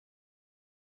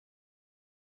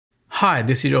Hi,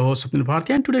 this is your host, Swapnil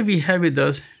Bhartiya, and today we have with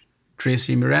us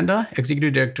Tracy Miranda,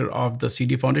 Executive Director of the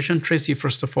CD Foundation. Tracy,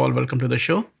 first of all, welcome to the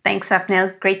show. Thanks,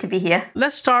 Swapnil. Great to be here.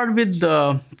 Let's start with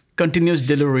the continuous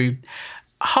delivery.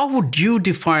 How would you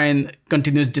define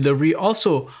continuous delivery?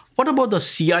 Also, what about the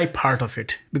CI part of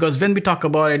it? Because when we talk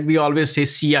about it, we always say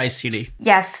CI/CD.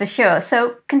 Yes, for sure.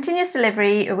 So continuous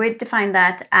delivery, we define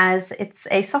that as it's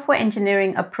a software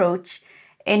engineering approach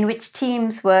in which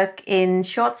teams work in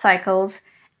short cycles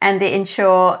and they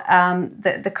ensure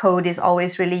that the code is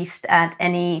always released at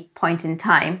any point in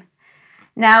time.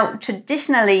 Now,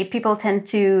 traditionally, people tend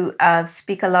to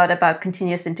speak a lot about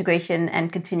continuous integration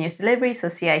and continuous delivery, so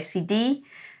CI/CD.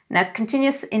 Now,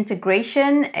 continuous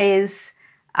integration is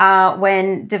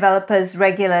when developers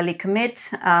regularly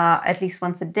commit at least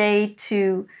once a day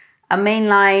to a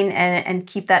mainline and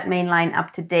keep that mainline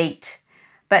up to date.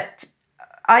 But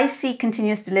I see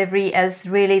continuous delivery as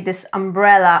really this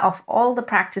umbrella of all the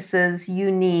practices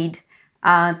you need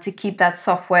to keep that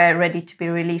software ready to be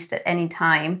released at any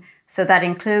time. So that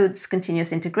includes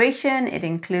continuous integration, it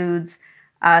includes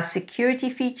security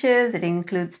features, it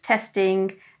includes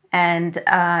testing, and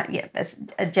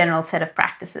a general set of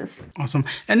practices. Awesome.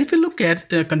 And if you look at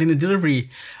continuous delivery,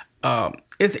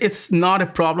 it's not a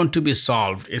problem to be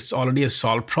solved. It's already a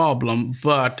solved problem,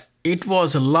 but it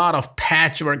was a lot of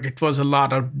patchwork. It was a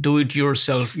lot of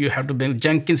do-it-yourself. You have to build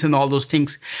Jenkins and all those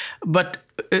things. But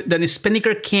then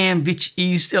Spinnaker came, which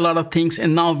eased a lot of things,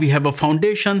 and now we have a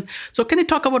foundation. So can you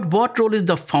talk about what role is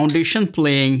the foundation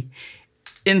playing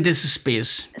in this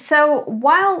space? So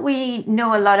while we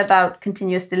know a lot about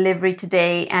continuous delivery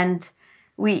today, and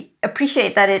we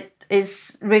appreciate that it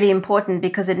is really important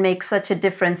because it makes such a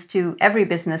difference to every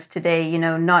business today,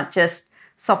 not just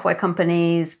software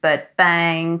companies, but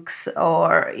banks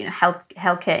or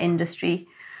healthcare industry.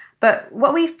 But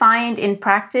what we find in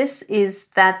practice is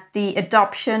that the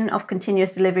adoption of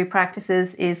continuous delivery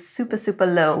practices is super, super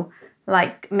low.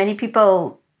 Like, many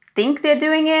people think they're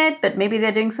doing it, but maybe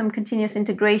they're doing some continuous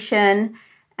integration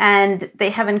and they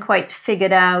haven't quite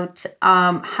figured out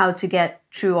how to get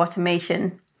true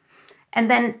automation. And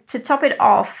then to top it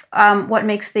off, what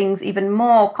makes things even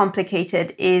more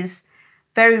complicated is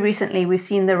very recently we've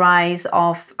seen the rise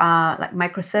of like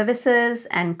microservices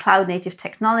and cloud native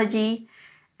technology.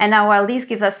 And now, while these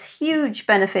give us huge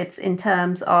benefits in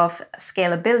terms of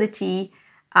scalability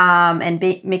and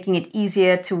making it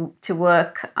easier to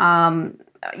work on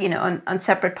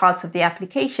separate parts of the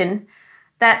application,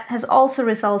 that has also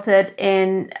resulted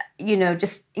in,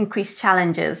 just increased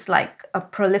challenges like a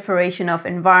proliferation of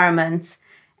environments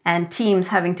and teams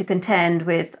having to contend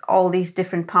with all these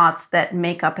different parts that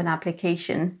make up an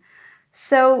application.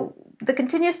 So the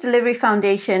Continuous Delivery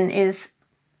Foundation is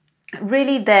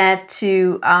really there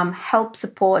to help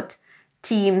support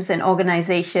teams and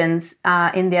organizations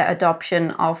in their adoption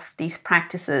of these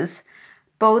practices,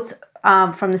 both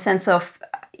from the sense of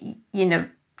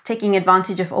taking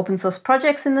advantage of open source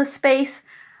projects in this space,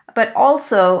 but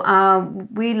also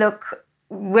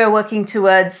we're working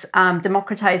towards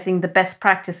democratizing the best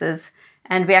practices.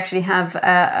 And we actually have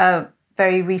a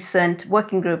very recent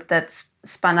working group that's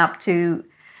spun up to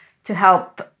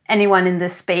help anyone in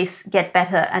this space get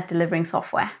better at delivering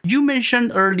software. You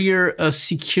mentioned earlier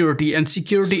security, and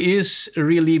security is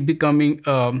really becoming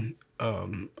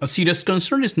a serious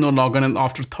concern. It's no longer an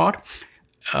afterthought.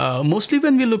 Mostly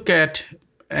when we look at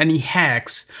any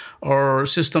hacks or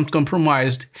systems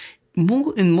compromised,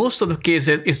 in most of the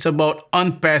cases, it's about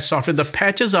unpatched software. The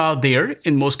patches are there.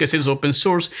 In most cases, open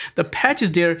source. The patch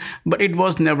is there, but it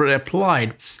was never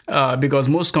applied because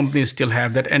most companies still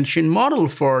have that ancient model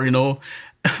for,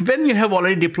 when you have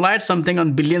already deployed something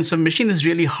on billions of machines, it's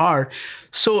really hard.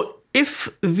 So if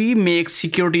we make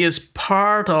security as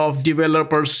part of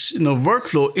developers'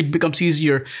 workflow, it becomes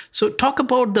easier. So talk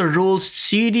about the roles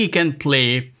CD can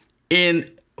play in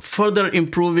further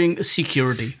improving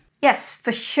security. Yes,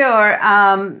 for sure.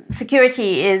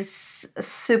 Security is a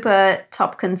super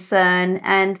top concern.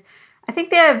 And I think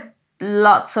there are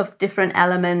lots of different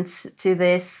elements to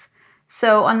this.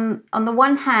 So on the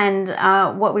one hand,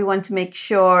 what we want to make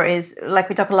sure is, like,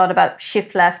 we talk a lot about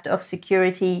shift left of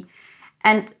security.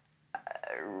 And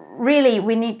really,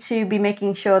 we need to be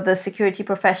making sure the security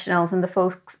professionals and the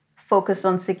folks focused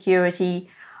on security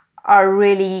are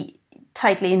really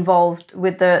tightly involved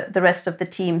with the rest of the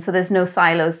team. So there's no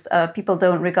silos. People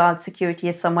don't regard security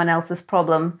as someone else's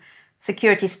problem.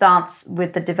 Security starts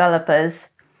with the developers.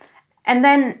 And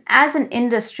then as an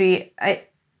industry, I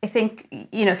think,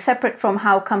 separate from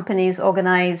how companies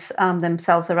organize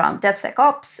themselves around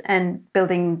DevSecOps and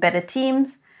building better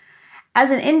teams, as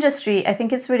an industry, I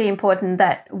think it's really important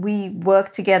that we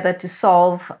work together to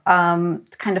solve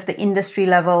kind of the industry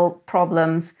level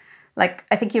problems. Like,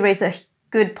 I think you raise a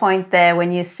good point there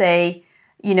when you say,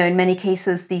 you know, in many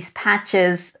cases, these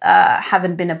patches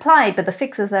haven't been applied, but the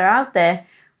fixes are out there,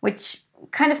 which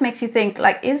kind of makes you think,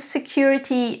 like, is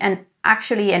security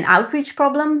actually an outreach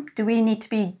problem? Do we need to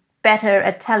be better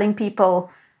at telling people,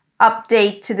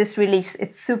 update to this release,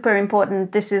 it's super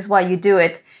important, this is why you do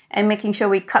it, and making sure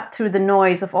we cut through the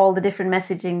noise of all the different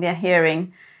messaging they're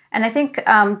hearing. And I think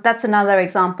that's another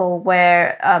example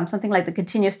where something like the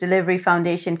Continuous Delivery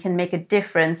Foundation can make a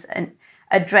difference in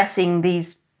addressing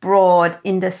these broad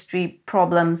industry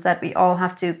problems that we all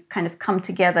have to kind of come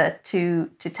together to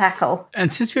tackle.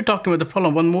 And since we're talking about the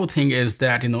problem, one more thing is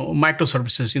that,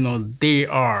 microservices, they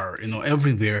are,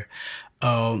 everywhere.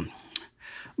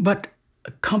 But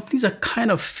companies are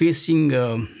kind of facing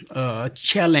a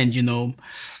challenge,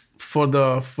 for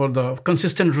the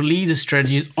consistent release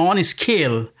strategies on a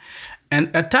scale.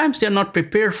 And at times they're not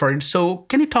prepared for it. So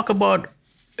can you talk about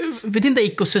within the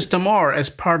ecosystem or as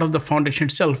part of the foundation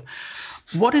itself,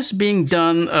 what is being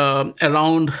done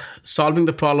around solving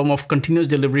the problem of continuous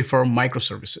delivery for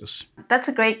microservices? That's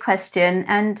a great question.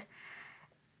 And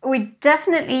we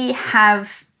definitely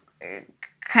have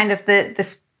kind of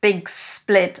this big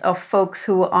split of folks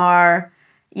who are,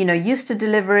 used to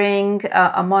delivering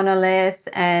a monolith,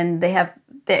 and they have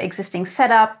their existing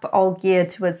setup all geared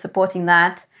towards supporting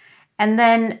that. And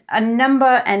then a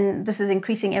number, and this is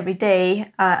increasing every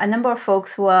day, a number of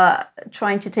folks who are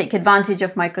trying to take advantage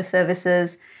of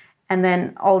microservices and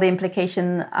then all the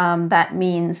implication that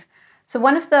means. So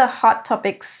one of the hot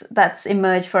topics that's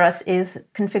emerged for us is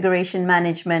configuration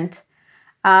management.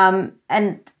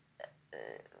 And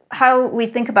how we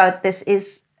think about this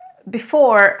is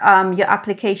before your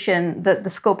application, the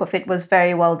scope of it was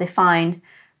very well defined.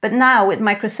 But now with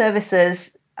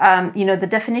microservices, the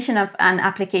definition of an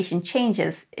application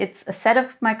changes. It's a set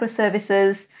of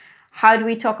microservices. How do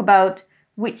we talk about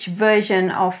which version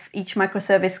of each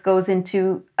microservice goes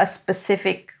into a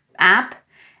specific app?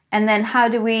 And then how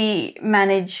do we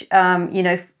manage,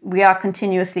 if we are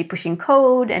continuously pushing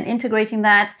code and integrating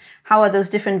that, how are those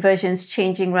different versions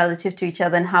changing relative to each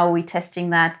other, and how are we testing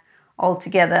that all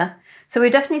together? So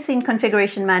we've definitely seen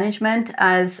configuration management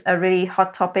as a really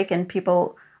hot topic, and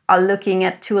people are looking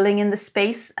at tooling in the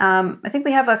space. I think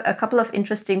we have a couple of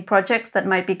interesting projects that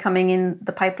might be coming in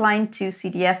the pipeline to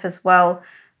CDF as well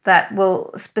that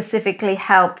will specifically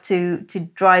help to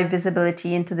drive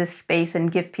visibility into this space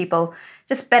and give people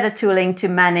just better tooling to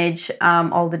manage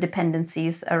all the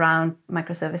dependencies around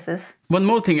microservices. One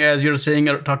more thing, as you're saying,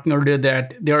 talking earlier,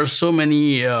 that there are so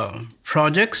many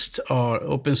projects or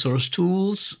open source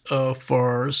tools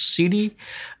for CD,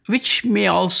 which may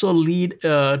also lead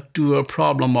to a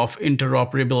problem of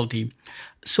interoperability.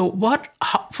 So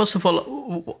first of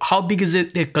all, how big is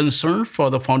it a concern for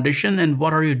the foundation, and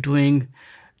what are you doing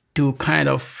to kind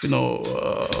of,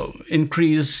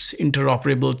 increase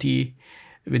interoperability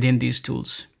within these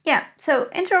tools? Yeah, so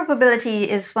interoperability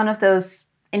is one of those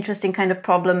interesting kind of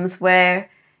problems where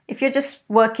if you're just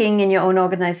working in your own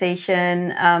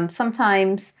organization,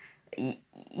 sometimes,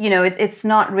 it's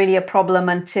not really a problem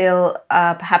until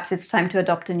perhaps it's time to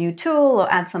adopt a new tool or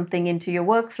add something into your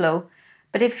workflow.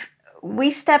 But if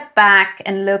we step back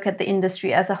and look at the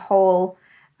industry as a whole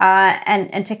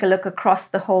and take a look across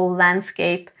the whole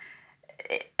landscape,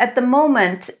 at the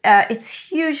moment, it's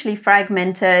hugely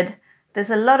fragmented. There's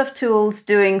a lot of tools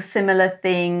doing similar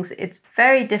things. It's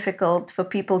very difficult for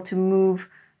people to move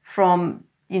from,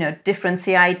 different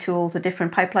CI tools or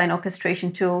different pipeline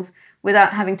orchestration tools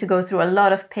without having to go through a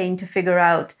lot of pain to figure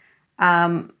out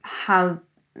how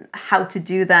to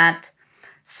do that.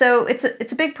 So it's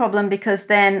a big problem, because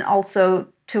then also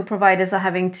tool providers are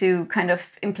having to kind of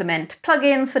implement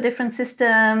plugins for different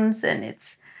systems, and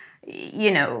it's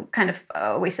kind of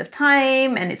a waste of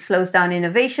time, and it slows down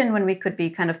innovation when we could be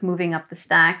kind of moving up the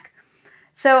stack.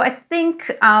 So I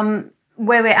think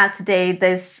where we're at today,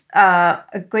 there's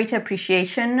a greater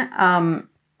appreciation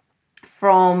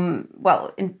from,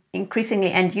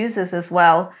 increasingly end users as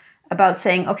well, about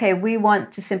saying, okay, we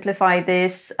want to simplify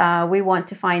this. We want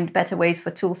to find better ways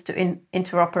for tools to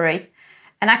interoperate.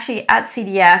 And actually at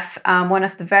CDF, one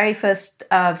of the very first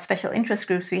special interest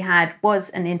groups we had was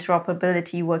an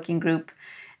interoperability working group.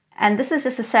 And this is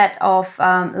just a set of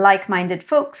like-minded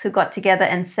folks who got together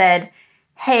and said,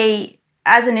 hey,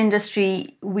 as an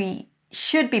industry, we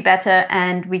should be better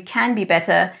and we can be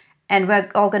better. And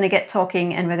we're all going to get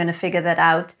talking and we're going to figure that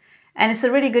out. And it's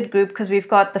a really good group because we've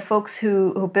got the folks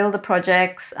who build the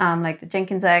projects like the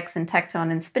Jenkins X and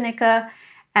Tecton and Spinnaker.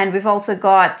 And we've also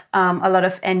got a lot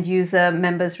of end user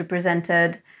members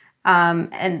represented.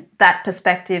 And that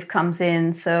perspective comes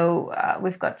in. So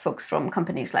we've got folks from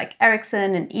companies like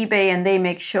Ericsson and eBay, and they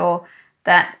make sure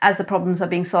that as the problems are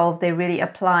being solved, they really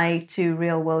apply to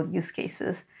real world use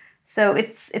cases. So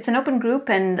it's an open group,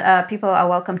 and people are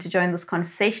welcome to join those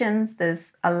conversations.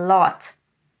 There's a lot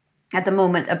at the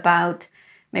moment about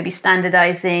maybe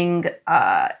standardizing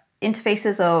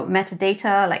interfaces or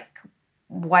metadata, like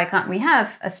why can't we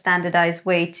have a standardized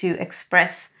way to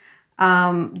express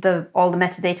all the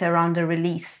metadata around a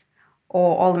release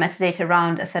or all the metadata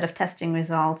around a set of testing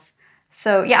results.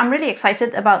 So yeah, I'm really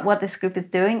excited about what this group is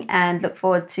doing and look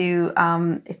forward to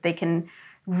if they can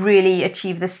really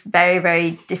achieve this very,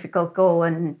 very difficult goal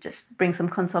and just bring some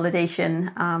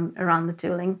consolidation around the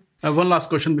tooling. One last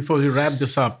question before we wrap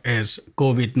this up is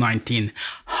COVID-19.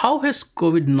 How has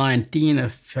COVID-19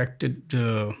 affected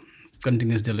the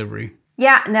continuous delivery?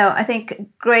 Yeah, no, I think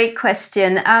great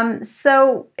question.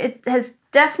 So it has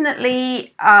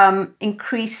definitely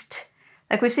increased.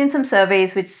 Like we've seen some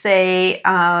surveys which say,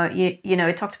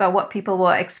 it talked about what people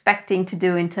were expecting to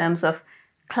do in terms of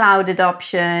cloud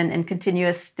adoption and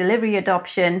continuous delivery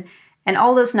adoption. And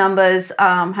all those numbers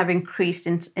have increased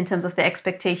in terms of the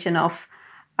expectation of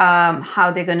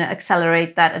how they're going to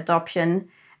accelerate that adoption.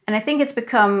 And I think it's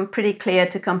become pretty clear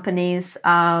to companies.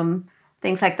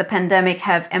 Things like the pandemic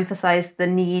have emphasized the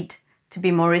need to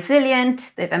be more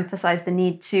resilient. They've emphasized the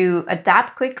need to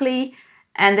adapt quickly.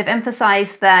 And they've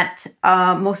emphasized that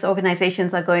most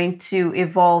organizations are going to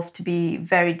evolve to be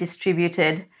very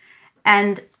distributed.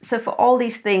 And so for all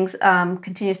these things,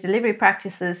 continuous delivery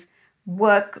practices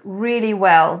work really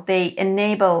well. They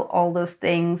enable all those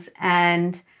things,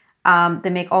 and they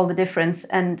make all the difference.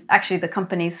 And actually, the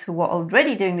companies who are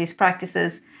already doing these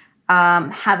practices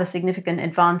have a significant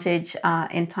advantage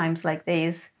in times like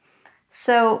these.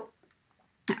 So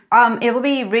it will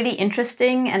be really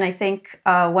interesting. And I think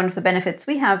one of the benefits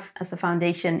we have as a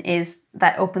foundation is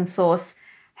that open source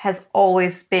has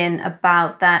always been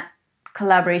about that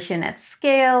collaboration at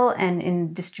scale and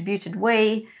in distributed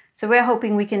way. So we're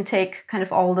hoping we can take kind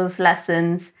of all those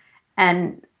lessons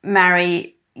and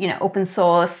marry, open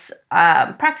source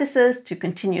practices to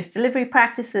continuous delivery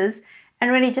practices,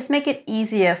 and really just make it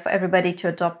easier for everybody to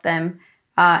adopt them.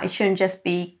 It shouldn't just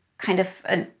be kind of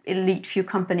an elite few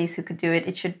companies who could do it.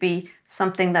 It should be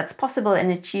something that's possible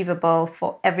and achievable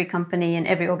for every company and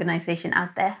every organization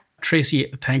out there.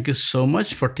 Tracy, thank you so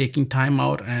much for taking time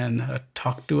out and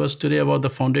talk to us today about the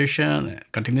foundation,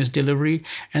 continuous delivery.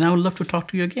 And I would love to talk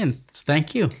to you again.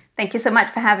 Thank you. Thank you so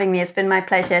much for having me. It's been my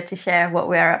pleasure to share what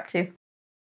we are up to.